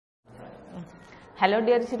Hello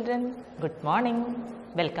dear children, good morning.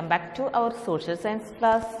 Welcome back to our social science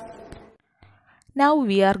class. Now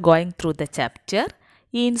we are going through the chapter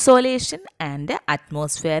Insolation and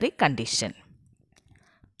Atmospheric Condition.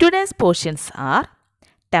 Today's portions are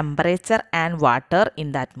temperature and water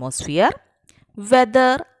in the atmosphere,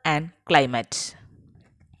 weather and climate.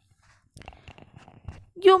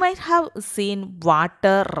 You might have seen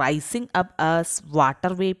water rising up as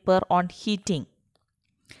water vapor on heating.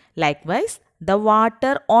 Likewise, the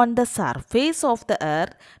water on the surface of the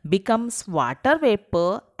earth becomes water vapor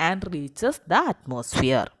and reaches the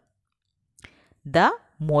atmosphere. The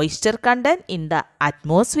moisture content in the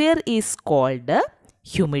atmosphere is called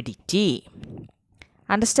humidity.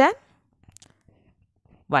 Understand?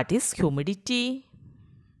 What is humidity?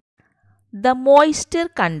 The moisture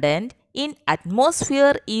content in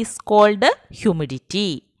atmosphere is called humidity.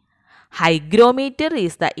 Hygrometer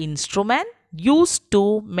is the instrument used to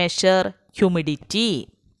measure humidity.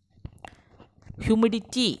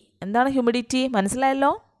 Humidity എന്താണ് humidity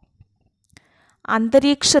മനസ്സിലായല്ലോ?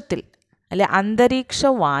 അന്തരീക്ഷത്തിൽ അല്ലെ അന്തരീക്ഷ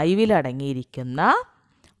വായുവിൽ അടങ്ങിയിരിക്കുന്ന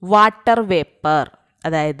water vapour,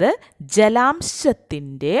 അതായത്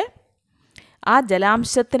ജലാംശത്തിൻ്റെ ആ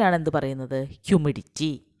ജലാംശത്തിനാണ് എന്ത് പറയുന്നത്?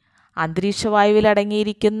 ഹ്യൂമിഡിറ്റി. അന്തരീക്ഷ വായുവിൽ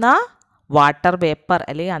അടങ്ങിയിരിക്കുന്ന വാട്ടർ വേപ്പർ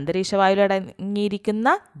അല്ലെങ്കിൽ അന്തരീക്ഷ വായുവിൽ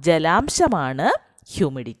അടങ്ങിയിരിക്കുന്ന ജലാംശമാണ്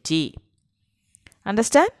humidity.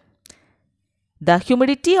 Understand? The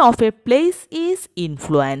humidity of a place is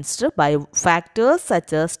influenced by factors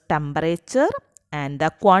such as temperature and the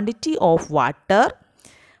quantity of water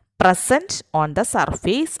present on the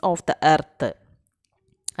surface of the earth.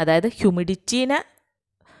 അതായത് ഹ്യൂമിഡിറ്റീനെ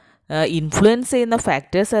ഇൻഫ്ലുവൻസ് ചെയ്യുന്ന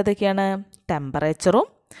ഫാക്ടേഴ്സ് ഏതൊക്കെയാണ്? ടെമ്പറേച്ചറും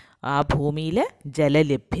ആ ഭൂമിയിലെ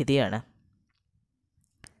ജലലഭ്യതയാണ്.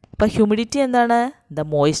 അപ്പോൾ ഹ്യൂമിഡിറ്റി എന്താണ്? The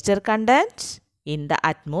moisture content in the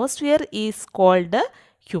atmosphere is called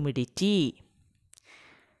humidity.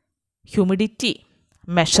 Humidity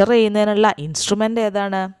measure ചെയ്യുന്നതിനുള്ള instrument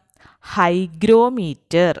ഏതാണ്?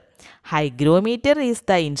 Hygrometer. Hygrometer is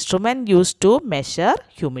the instrument used to measure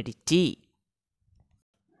humidity.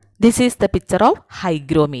 This is the picture of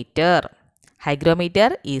hygrometer. Hygrometer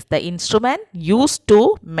is the instrument used to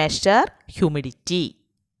measure humidity.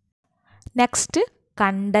 Next,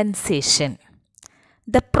 condensation.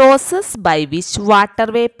 The process by which water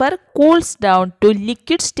vapor cools down to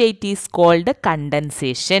liquid state is called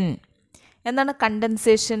condensation. എന്താണ്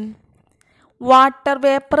condensation? Water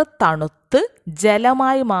vapour തണുത്ത്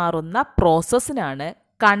ജലമായി മാറുന്ന പ്രോസസ്സിനാണ്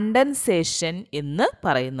condensation എന്ന്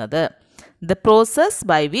പറയുന്നത്. The process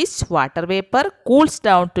by which water vapor cools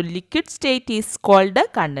down to liquid state is called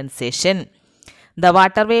condensation. The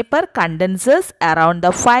water vapor condenses around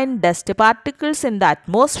the fine dust particles in the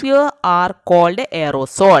atmosphere are called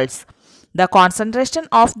aerosols. The concentration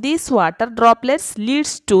of these water droplets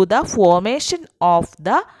leads to the formation of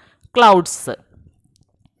the clouds.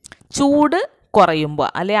 ചൂട് കുറയുമ്പോൾ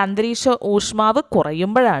അല്ലെ അന്തരീക്ഷ ഊഷ്മാവ്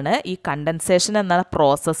കുറയുമ്പോഴാണ് ഈ condensation എന്ന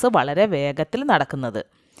process വളരെ വേഗത്തിൽ നടക്കുന്നത്.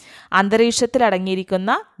 അന്തരീക്ഷത്തിൽ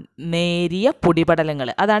അടങ്ങിയിരിക്കുന്ന നേരിയ പൊടിപടലങ്ങൾ,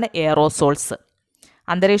 അതാണ് എയറോസോൾസ്.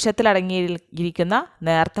 അന്തരീക്ഷത്തിൽ അടങ്ങിയിരിക്കുന്ന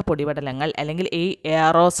നേർത്ത പൊടിപടലങ്ങൾ അല്ലെങ്കിൽ ഈ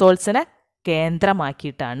എയറോസോൾസിനെ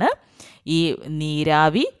കേന്ദ്രമാക്കിയിട്ടാണ് ഈ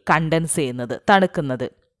നീരാവി കണ്ടൻസ് ചെയ്യുന്നത്, തണുക്കുന്നത്.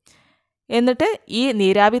 എന്നിട്ട് ഈ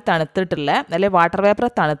നീരാവി തണുത്തിട്ടുള്ള അല്ലെങ്കിൽ വാട്ടർ വേപ്പർ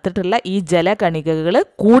തണുത്തിട്ടുള്ള ഈ ജലകണികകൾ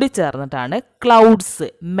കൂടിച്ചേർന്നിട്ടാണ് ക്ലൗഡ്സ്,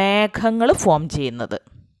 മേഘങ്ങൾ ഫോം ചെയ്യുന്നത്.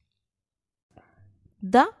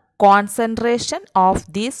 The concentration of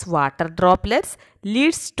these water droplets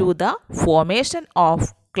leads to the formation of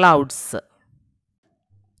clouds.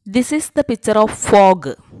 This is the picture of fog.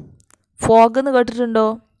 Fog എന്ന് കേട്ടിട്ടുണ്ടോ?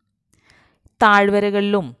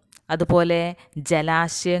 താഴ്വരകളിലും അതുപോലെ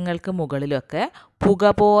ജലാശയങ്ങൾക്ക് മുകളിലൊക്കെ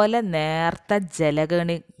പുക പോലെ നേർത്ത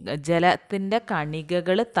ജലത്തിൻ്റെ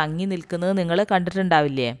കണികകൾ തങ്ങി നിൽക്കുന്നത് നിങ്ങൾ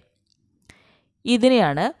കണ്ടിട്ടുണ്ടാവില്ലേ?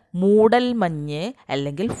 ഇതിനെയാണ് മൂടൽമഞ്ഞ്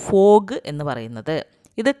അല്ലെങ്കിൽ ഫോഗ് എന്ന് പറയുന്നത്.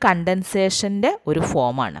 ഇത് കണ്ടൻസേഷൻ്റെ ഒരു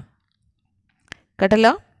ഫോമാണ്.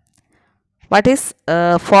 കേട്ടല്ലോ? What is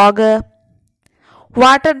fog?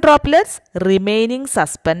 Water droplets remaining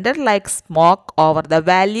suspended like smoke over the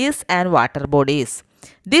valleys and water bodies.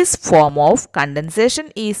 This form of condensation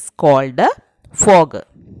is called fog.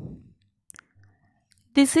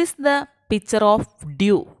 This is the picture of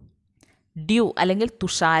due. Due അല്ലെങ്കിൽ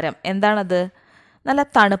തുഷാരം എന്താണത്? നല്ല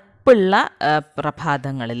തണുപ്പുള്ള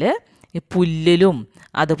പ്രഭാതങ്ങളിൽ ഈ പുല്ലിലും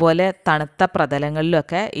അതുപോലെ തണുത്ത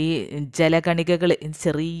പ്രതലങ്ങളിലൊക്കെ ഈ ജലകണികകൾ,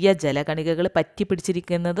 ചെറിയ ജലകണികകൾ പറ്റി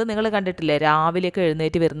പിടിച്ചിരിക്കുന്നത് നിങ്ങൾ കണ്ടിട്ടില്ലേ? രാവിലെയൊക്കെ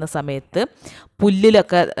എഴുന്നേറ്റ് വരുന്ന സമയത്ത്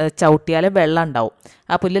പുല്ലിലൊക്കെ ചവിട്ടിയാൽ വെള്ളം ഉണ്ടാവും.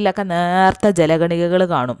 ആ പുല്ലിലൊക്കെ നേർത്ത ജലകണികകൾ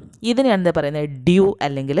കാണും. ഇതിനെയാണ് എന്താ പറയുന്നത്? ഡ്യൂ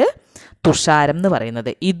അല്ലെങ്കിൽ തുഷാരം എന്ന്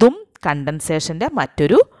പറയുന്നത്. ഇതും കണ്ടൻസേഷൻ്റെ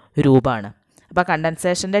മറ്റൊരു രൂപമാണ്. അപ്പോൾ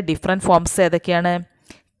കണ്ടൻസേഷൻ്റെ ഡിഫറെൻറ്റ് ഫോംസ് ഏതൊക്കെയാണ്?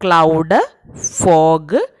 Cloud,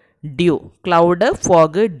 fog, due. Cloud,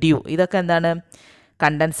 fog, due ഇതൊക്കെ എന്താണ്?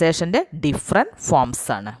 കണ്ടൻസേഷൻ്റെ ഡിഫറെൻറ്റ് ഫോംസ്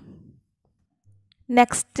ആണ്.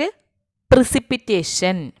 Next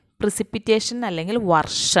precipitation. precipitation അല്ലെങ്കിൽ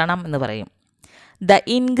വർഷണം എന്ന് പറയും. The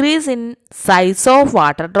increase in size of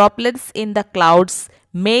water droplets in the clouds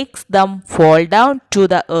makes them fall down to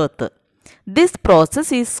the earth. This process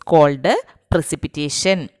is called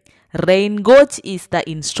precipitation. Rain gauge is the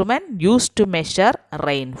instrument used to measure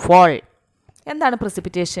rainfall. എന്താണ്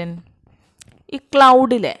precipitation? ഈ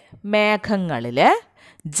ക്ലൗഡിലെ മേഘങ്ങളിലെ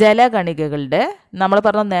ജലകണികകളുടെ, നമ്മൾ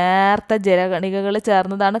പറഞ്ഞ നേരത്തെ ജലകണികകൾ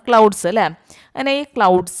ചേർന്നതാണ് clouds അല്ലേ? അങ്ങനെ ഈ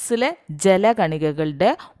ക്ലൗഡ്സിലെ ജലകണികകളുടെ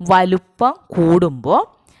വലുപ്പം കൂടുമ്പോൾ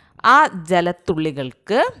ആ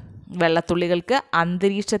വെള്ളത്തുള്ളികൾക്ക്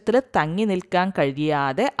അന്തരീക്ഷത്തിൽ തങ്ങി നിൽക്കാൻ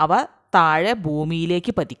കഴിയാതെ അവ താഴെ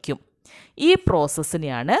ഭൂമിയിലേക്ക് പതിക്കും. ഈ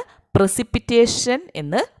പ്രോസസ്സിനെയാണ് precipitation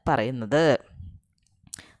എന്ന് പറയുന്നത്.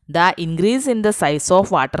 The increase in the size of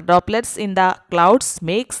water droplets in the clouds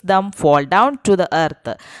makes them fall down to the earth.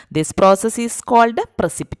 This process is called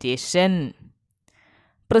precipitation.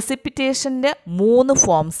 Precipitationന്റെ 3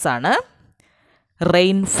 forms ആണ്: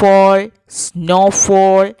 rainfall,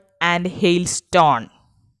 snowfall and hailstone.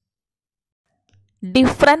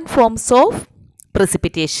 Different forms of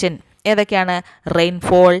precipitation ഏതൊക്കെയാണ്?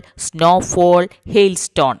 rainfall, snowfall,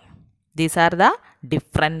 hailstone. These are the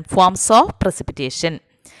different forms of precipitation.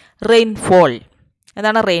 Rainfall.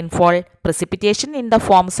 എന്താണ് rainfall? precipitation in the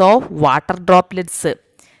forms of water droplets.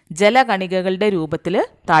 ജലകണികകളുടെ രൂപത്തിൽ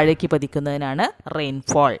താഴേക്ക് പതിക്കുന്നതിനാണ്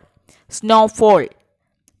rainfall. Snowfall.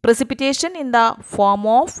 precipitation in the form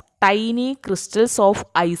of tiny crystals of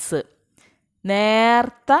ice.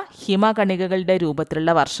 നേർത്ത ഹിമകണികകളുടെ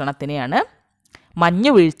രൂപത്തിലുള്ള വർഷണത്തിനെയാണ്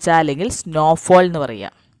മഞ്ഞുവീഴ്ച അല്ലെങ്കിൽ snowfall എന്ന്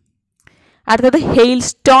പറയുക. അടുത്തത്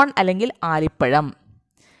hailstone അല്ലെങ്കിൽ ആലിപ്പഴം.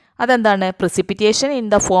 അതെന്താണ്? precipitation in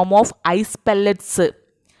the form of ice pellets.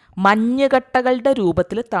 മഞ്ഞുകട്ടകളുടെ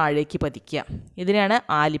രൂപത്തിൽ താഴേക്ക് പതിക്കുക. ഇതിനെയാണ്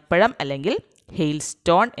ആലിപ്പഴം അല്ലെങ്കിൽ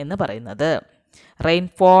hailstone എന്ന് പറയുന്നത്.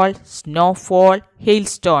 rainfall, snowfall,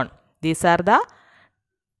 hailstone. These are the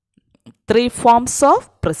 3 forms of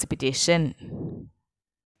precipitation.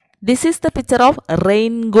 This is the picture of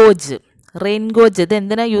rain gauge. rain gauge ഇത്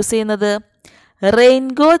എന്തിനാ യൂസ് ചെയ്യുന്നത്? rain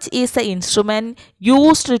gauge is an instrument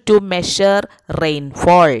used to measure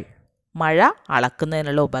rainfall. മഴ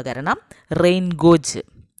അളക്കുന്നതിനുള്ള ഉപകരണം rain gauge.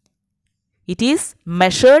 It is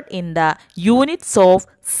measured in the units of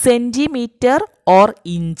centimeter or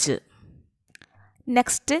inch.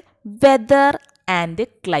 Next, weather and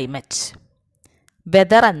climate.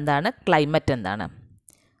 Weather എന്താണ്? climate എന്താണ്?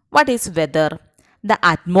 What is weather? The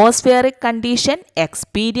atmospheric condition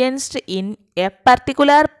experienced in a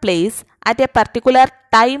particular place at a particular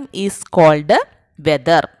time is called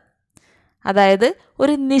weather. അതായത്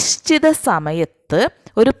ഒരു നിശ്ചിത സമയത്ത്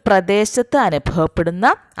ഒരു പ്രദേശത്ത് അനുഭവപ്പെടുന്ന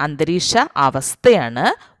അന്തരീക്ഷ അവസ്ഥയാണ്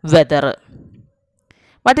weather.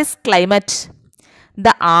 What is climate? The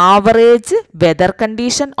average weather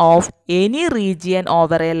condition of any region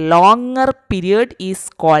over A longer period is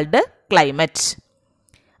called climate.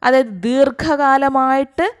 അതായത്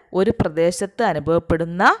ദീർഘകാലമായിട്ട് ഒരു പ്രദേശത്ത്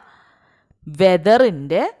അനുഭവപ്പെടുന്ന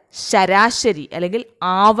വെതറിൻ്റെ ശരാശരി അല്ലെങ്കിൽ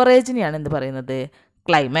ആവറേജിനെയാണ് എന്ത് പറയുന്നത്?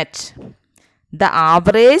 Climate. The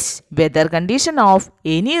average weather condition of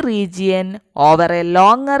any region over a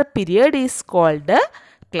longer period is called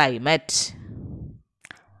climate.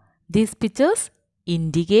 These pictures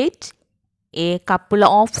indicate a couple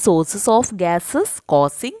of sources of gases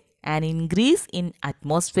causing an increase in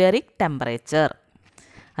atmospheric temperature.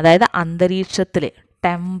 അതായത് അന്തരീക്ഷത്തിലെ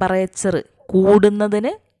ടെമ്പറേച്ചർ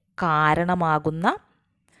കൂടുന്നതിന് കാരണമാകുന്ന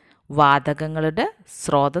വാതകങ്ങളുടെ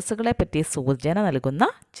സ്രോതസ്സുകളെ പറ്റി സൂചന നൽകുന്ന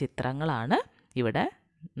ചിത്രങ്ങളാണ് ഇവിടെ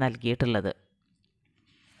നൽകിയിട്ടുള്ളത്.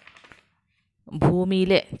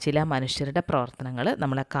 ഭൂമിയിലെ ചില മനുഷ്യരുടെ പ്രവർത്തനങ്ങൾ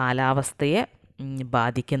നമ്മളെ കാലാവസ്ഥയെ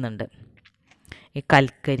ബാധിക്കുന്നുണ്ട്. ഈ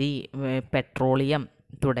കൽക്കരി, പെട്രോളിയം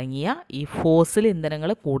തുടങ്ങിയ ഈ ഫോസിൽ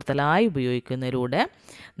ഇന്ധനങ്ങൾ കൂടുതലായി ഉപയോഗിക്കുന്നതിലൂടെ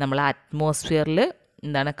നമ്മളെ അറ്റ്മോസ്ഫിയറിൽ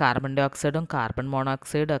കാർബൺ ഡൈ ഓക്സൈഡും കാർബൺ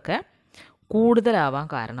മോണോക്സൈഡും ഒക്കെ കൂടുതലാവാൻ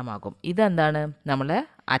കാരണമാകും. ഇതെന്താണ്? നമ്മളെ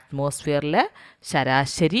അറ്റ്മോസ്ഫിയറിലെ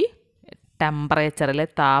ശരാശരി ടെമ്പറേച്ചറിലെ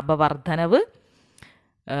താപവർദ്ധനവ്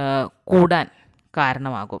കൂടാൻ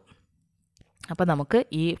കാരണമാകും. അപ്പോൾ നമുക്ക്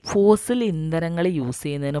ഈ ഫോസിൽ ഇന്ധനങ്ങൾ യൂസ്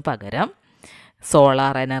ചെയ്യുന്നതിന് പകരം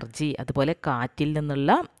സോളാർ എനർജി, അതുപോലെ കാറ്റിൽ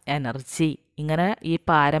നിന്നുള്ള എനർജി, ഇങ്ങനെ ഈ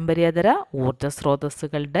പാരമ്പര്യേതര ഊർജ്ജ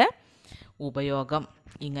സ്രോതസ്സുകളുടെ ഉപയോഗം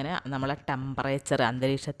ഇങ്ങനെ നമ്മളെ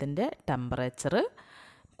അന്തരീക്ഷത്തിൻ്റെ ടെമ്പറേച്ചർ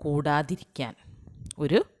കൂടാതിരിക്കാൻ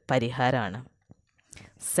ഒരു പരിഹാരമാണ്.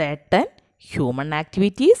 Certain human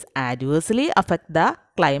activities adversely affect the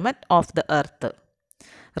climate of the earth.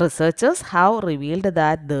 Researchers have revealed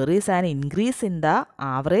that there is an increase in the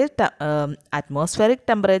average atmospheric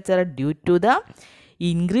temperature due to the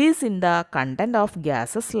increase in the content of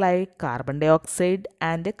gases like carbon dioxide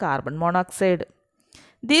and carbon monoxide.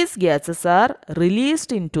 These gases are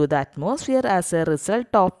released into the atmosphere as a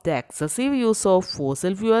result of the excessive use of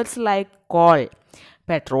fossil fuels like coal,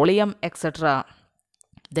 petroleum, etc.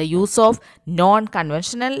 The use of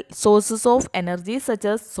non-conventional sources of energy such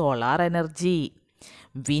as solar energy,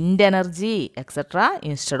 wind energy, etc.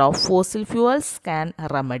 instead of fossil fuels can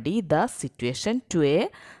remedy the situation to a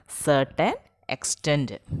certain extent.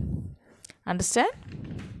 Understand?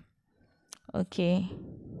 Okay.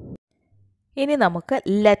 ഇനി നമുക്ക്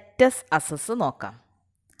let's assess നോക്കാം.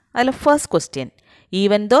 അതിൽ first question,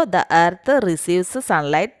 even though the earth receives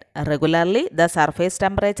sunlight regularly the surface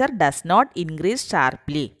temperature does not increase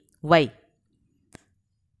sharply. Y?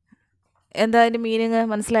 എന്താ അതിൻ്റെ meaning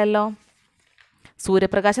മനസ്സിലായല്ലോ?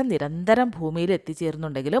 സൂര്യപ്രകാശം നിരന്തരം ഭൂമിയിൽ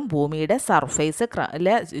എത്തിച്ചേരുന്നുണ്ടെങ്കിലും ഭൂമിയുടെ സർഫേസ്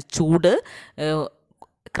ചൂട്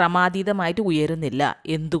ക്രമാതീതമായിട്ട് ഉയരുന്നില്ല.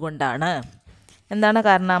 എന്തുകൊണ്ടാണ്? എന്താണ്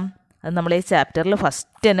കാരണം? അത് നമ്മൾ ഈ ചാപ്റ്ററിൽ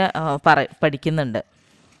ഫസ്റ്റ് തന്നെ പഠിക്കുന്നുണ്ട്.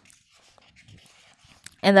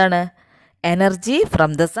 എന്താണ്? Energy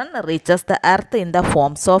from the sun reaches the earth in the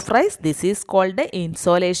forms of rice. This is called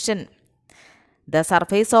ഇൻസോലേഷൻ. The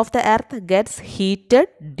surface of the earth gets heated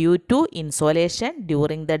due to insolation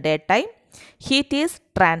during the daytime. Heat is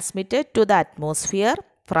transmitted to the atmosphere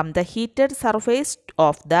from the heated surface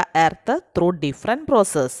of the earth through different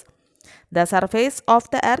processes. The surface of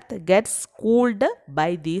the earth gets cooled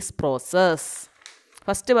by this process.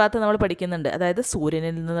 First ഭാഗത്ത് നമ്മൾ പഠിക്കുന്നുണ്ട്, അതായത്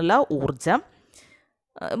സൂര്യനിൽ നിന്നുള്ള ഊർജം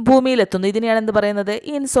ഭൂമിയിലെത്തുന്നു. ഇതിനെയാണ് എന്ത് പറയുന്നത്?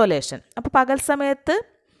 ഇൻസോലേഷൻ. അപ്പോൾ പകൽ സമയത്ത്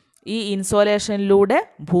ഈ ഇൻസോലേഷനിലൂടെ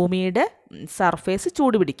ഭൂമിയുടെ സർഫേസ്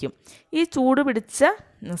ചൂട് പിടിക്കും. ഈ ചൂട് പിടിച്ച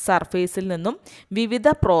സർഫേസിൽ നിന്നും വിവിധ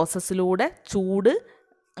പ്രോസസ്സിലൂടെ ചൂട്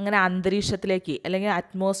അങ്ങനെ അന്തരീക്ഷത്തിലേക്ക് അല്ലെങ്കിൽ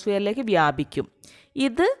അറ്റ്മോസ്ഫിയറിലേക്ക് വ്യാപിക്കും.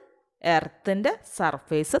 ഇത് എർത്തിൻ്റെ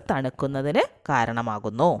സർഫേസ് തണുക്കുന്നതിന്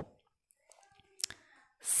കാരണമാകുന്നു.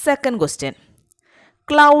 Second question,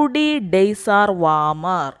 cloudy days R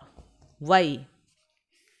warmer. Y?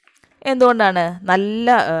 എന്തുകൊണ്ടാണ്?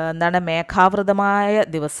 നല്ല മേഘാവൃതമായ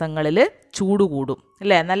ദിവസങ്ങളിൽ ചൂട് കൂടും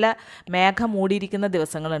അല്ലേ? നല്ല മേഘം മൂടിയിരിക്കുന്ന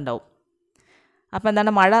ദിവസങ്ങളുണ്ടാവും. അപ്പോൾ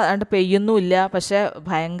എന്താണ്? മഴ പെയ്യുന്നുമില്ല, പക്ഷേ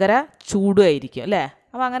ഭയങ്കര ചൂടുമായിരിക്കും അല്ലേ?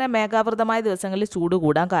 അപ്പോൾ അങ്ങനെ മേഘാവൃതമായ ദിവസങ്ങളിൽ ചൂട്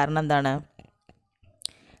കൂടാൻ കാരണം എന്താണ്?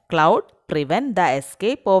 Cloud prevent the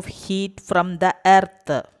escape of heat from the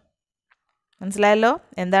earth. മനസ്സിലായല്ലോ?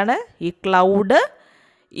 എന്താണ്? ഈ ക്ലൗഡ്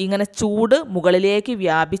ഇങ്ങനെ ചൂട് മുകളിലേക്ക്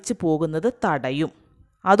വ്യാപിച്ച് പോകുന്നത് തടയും.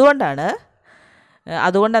 അതുകൊണ്ട്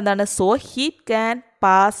എന്താണ്? So heat can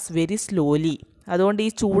pass very slowly. അതുകൊണ്ട് ഈ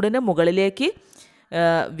ചൂടിന് മുകളിലേക്ക്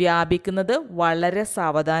വ്യാപിക്കുന്നത് വളരെ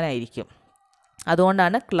സാവധാനമായിരിക്കും.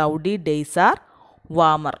 അതുകൊണ്ടാണ് ക്ലൗഡി ഡേയ്സ് ആർ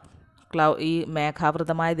വാമർ. ഈ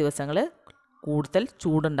മേഘാവൃതമായ ദിവസങ്ങൾ കൂടുതൽ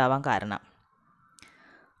ചൂടുണ്ടാവാൻ കാരണം.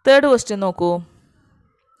 തേർഡ് ക്വസ്റ്റ്യൻ നോക്കൂ.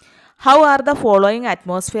 How are the following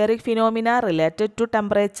atmospheric phenomena related to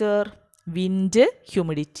temperature, wind,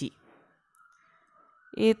 humidity?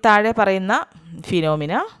 ഈ താഴെ പറയുന്ന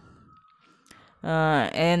ഫിനോമിന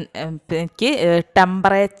എനിക്ക്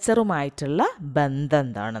ടെമ്പറേച്ചറുമായിട്ടുള്ള ബന്ധം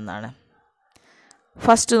എന്താണെന്നാണ്.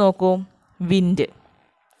 ഫസ്റ്റ് നോക്കൂ, wind.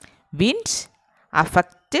 Wind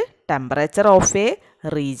affect temperature of A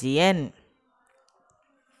region.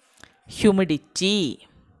 Humidity.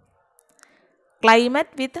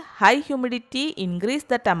 Climate with high humidity increase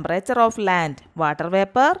the temperature of land. Water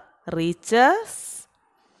vapor reaches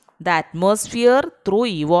the atmosphere through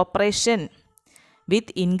evaporation. With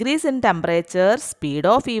increase in temperature, speed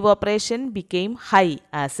of evaporation became high.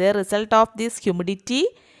 As a result of this, humidity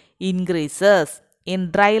increases. In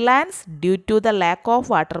dry lands, due to the lack of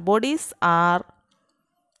water bodies,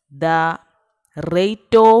 the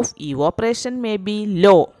rate of evaporation may be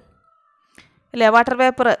low. അല്ലേ? Water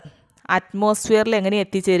vapour അറ്റ്മോസ്ഫിയറിൽ എങ്ങനെ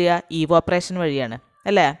എത്തിച്ചേരുക? ഈവാപ്പറേഷൻ വഴിയാണ്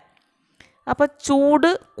അല്ലേ? അപ്പോൾ ചൂട്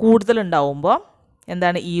കൂടുതലുണ്ടാവുമ്പോൾ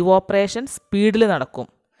എന്താണ്? ഈവാപ്പറേഷൻ സ്പീഡിൽ നടക്കും.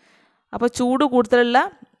 അപ്പോൾ ചൂട് കൂടുതലുള്ള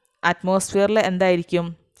അറ്റ്മോസ്ഫിയറിൽ എന്തായിരിക്കും?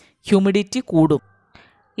 ഹ്യൂമിഡിറ്റി കൂടും.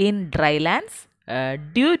 In dry lands,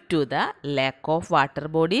 due to the lack of water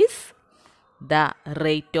bodies, the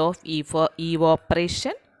rate of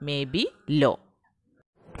evaporation may be low.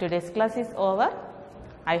 Today's class is over.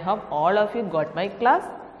 I hope all of you got my class.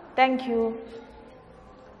 Thank you.